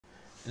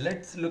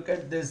Let's look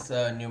at this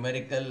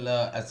numerical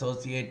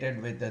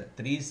associated with a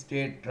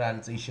three-state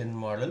transition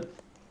model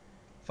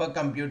for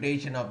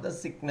computation of the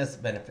sickness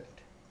benefit.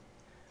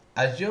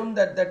 Assume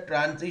that the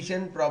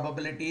transition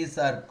probabilities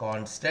are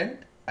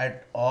constant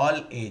at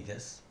all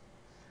ages.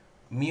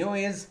 Mu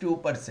is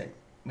 2%,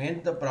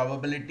 means the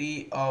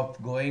probability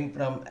of going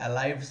from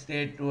alive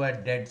state to a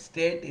dead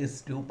state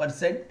is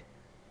 2%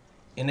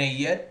 in a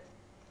year.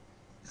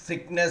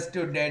 Sickness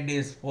to dead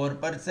is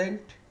 4%.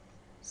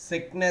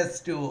 Sickness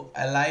to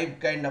alive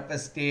kind of a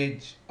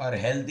stage or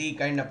healthy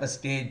kind of a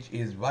stage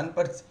is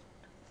 1%.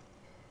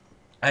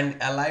 And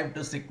alive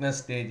to sickness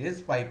stage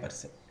is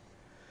 5%.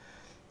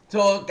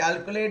 So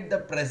calculate the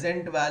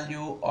present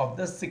value of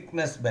the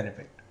sickness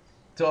benefit.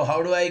 So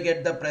how do I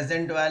get the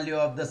present value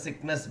of the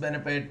sickness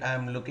benefit? I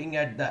am looking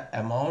at the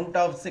amount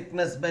of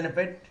sickness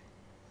benefit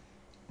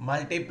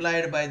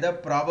multiplied by the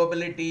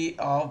probability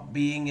of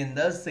being in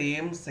the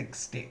same sick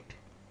state.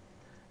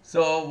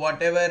 So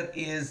whatever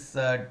is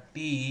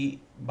T,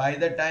 by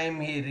the time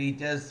he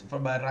reaches,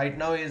 right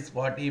now is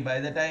 40, by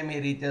the time he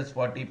reaches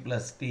 40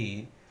 plus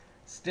T,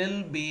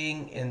 still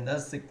being in the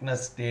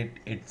sickness state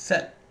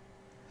itself.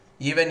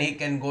 Even he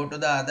can go to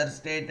the other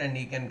state and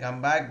he can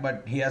come back,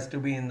 but he has to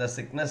be in the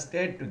sickness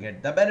state to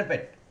get the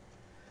benefit.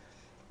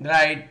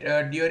 Right,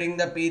 during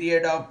the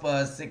period of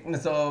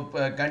sickness of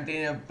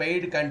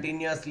paid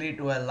continuously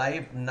to a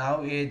life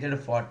now aged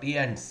 40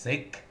 and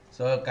sick.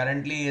 So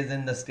currently is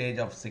in the stage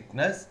of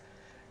sickness.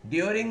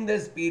 During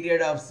this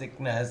period of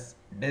sickness,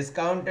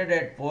 discounted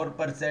at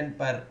 4%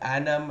 per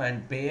annum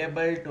and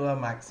payable to a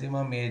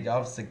maximum age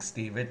of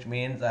 60, which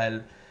means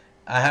if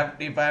I have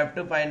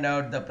to find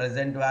out the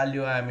present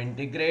value, I am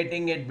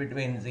integrating it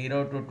between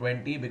 0 to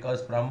 20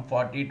 because from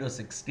 40 to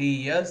 60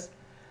 years.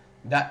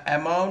 The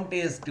amount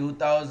is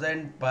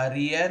 2000 per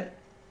year.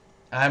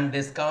 I am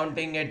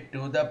discounting it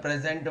to the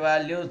present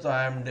value. So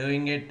I am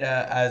doing it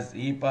as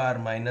e power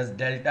minus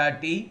delta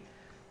t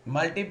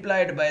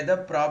multiplied by the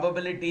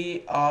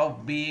probability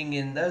of being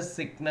in the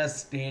sickness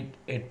state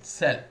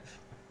itself.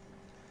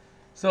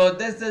 So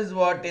this is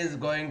what is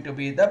going to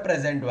be the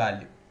present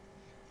value.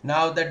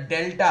 Now the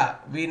delta,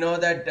 we know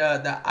that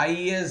the I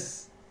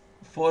is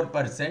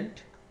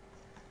 4%.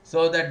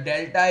 So the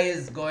delta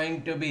is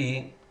going to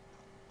be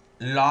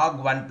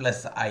log 1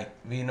 plus I.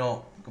 We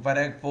know for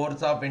a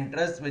force of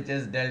interest, which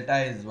is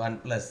delta is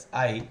 1 plus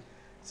I.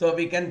 So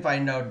we can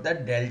find out the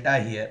delta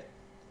here.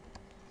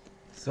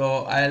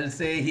 So I'll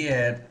say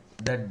here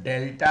the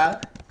delta,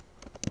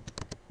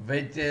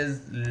 which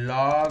is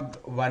log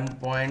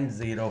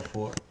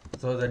 1.04.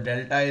 So the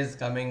delta is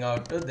coming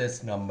out to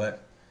this number.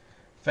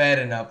 Fair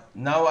enough.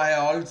 Now I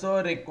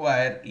also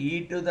require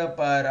e to the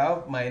power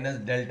of minus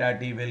delta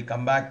t. We'll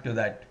come back to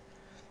that.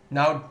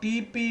 Now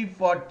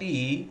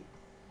TP40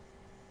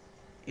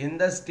 in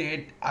the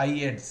state I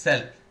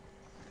itself,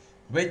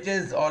 which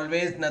is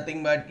always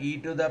nothing but e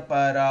to the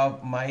power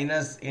of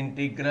minus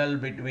integral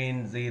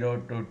between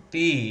 0 to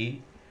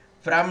t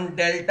from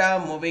delta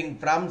moving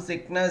from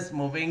sickness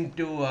moving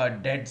to a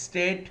dead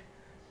state.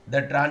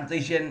 The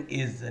transition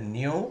is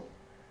new.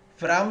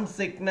 From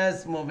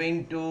sickness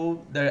moving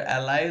to the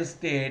alive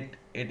state,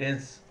 it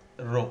is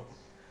rho.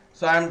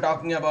 So I am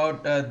talking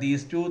about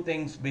these two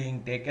things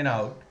being taken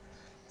out.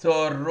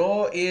 So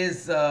rho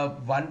is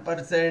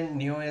 1%,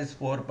 nu is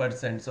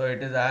 4%. So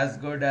it is as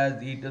good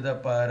as e to the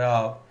power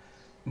of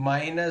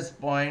minus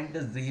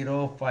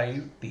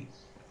 0.05 t.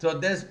 So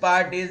this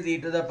part is e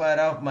to the power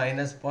of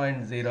minus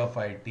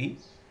 0.05 t.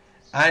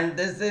 And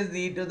this is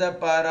e to the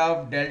power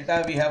of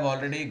delta. We have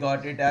already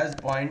got it as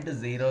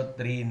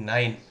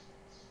 0.039.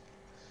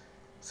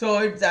 So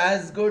it's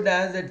as good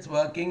as it's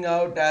working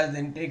out as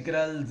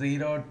integral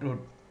 0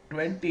 to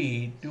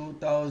 20,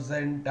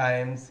 2000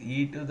 times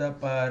e to the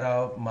power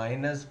of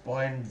minus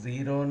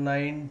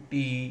 0.09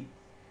 t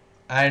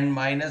and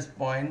minus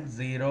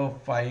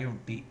 0.05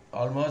 t,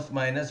 almost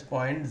minus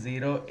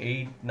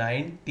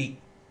 0.089 t.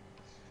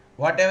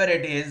 Whatever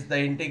it is, the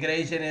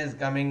integration is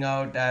coming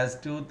out as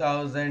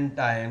 2000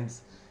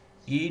 times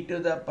e to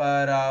the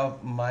power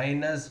of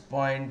minus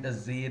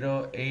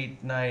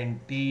 0.089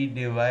 t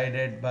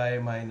divided by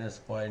minus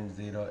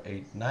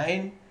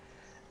 0.089,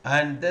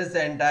 and this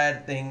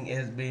entire thing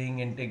is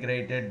being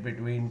integrated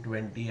between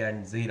 20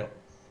 and 0.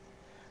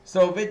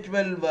 So which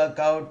will work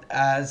out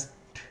as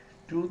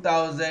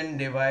 2000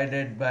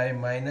 divided by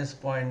minus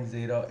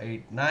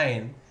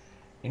 0.089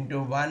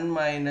 into 1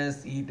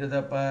 minus e to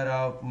the power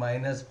of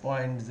minus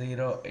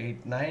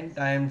 0.089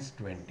 times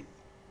 20.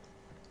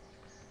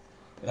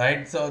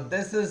 Right, so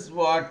this is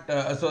what,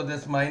 so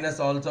this minus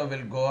also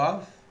will go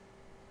off.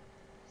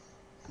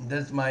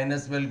 This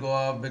minus will go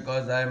off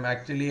because I am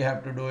actually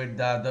have to do it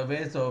the other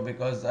way. So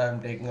because I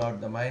am taking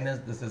out the minus,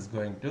 this is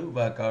going to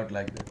work out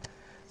like this.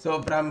 So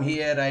from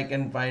here I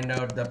can find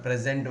out the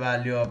present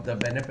value of the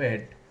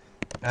benefit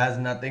as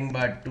nothing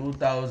but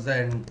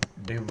 2000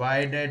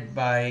 divided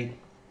by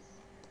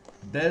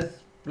this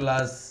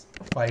plus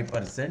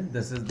 5%.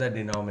 This is the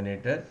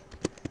denominator,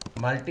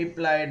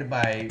 multiplied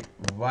by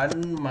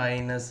 1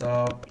 minus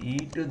of e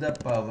to the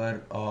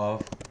power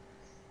of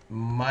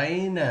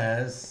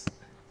minus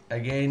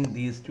again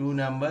these two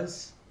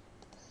numbers,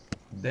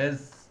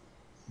 this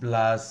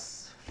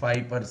plus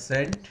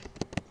 5%,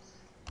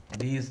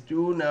 these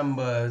two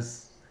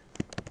numbers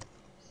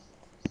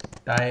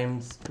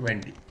times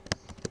 20,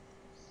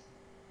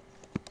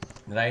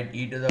 right?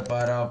 E to the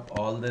power of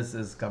all this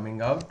is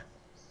coming out.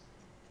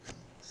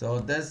 So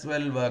this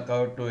will work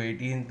out to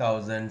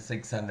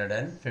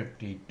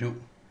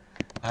 18,652.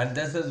 And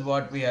this is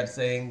what we are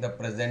saying the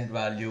present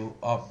value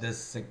of this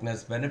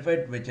sickness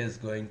benefit, which is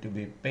going to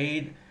be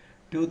paid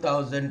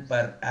 2000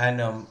 per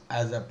annum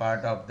as a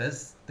part of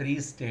this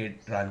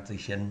three-state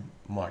transition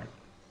model.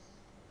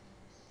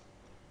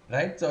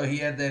 Right, so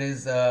here there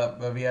is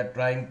we are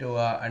trying to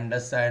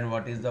understand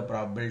what is the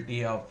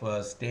probability of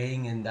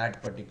staying in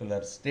that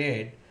particular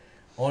state.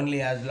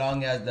 Only as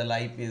long as the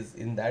life is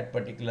in that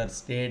particular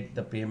state,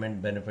 the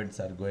payment benefits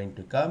are going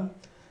to come,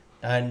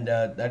 and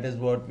that is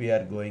what we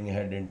are going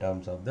ahead in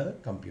terms of the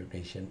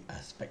computation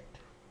aspect,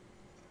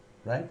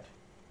 right?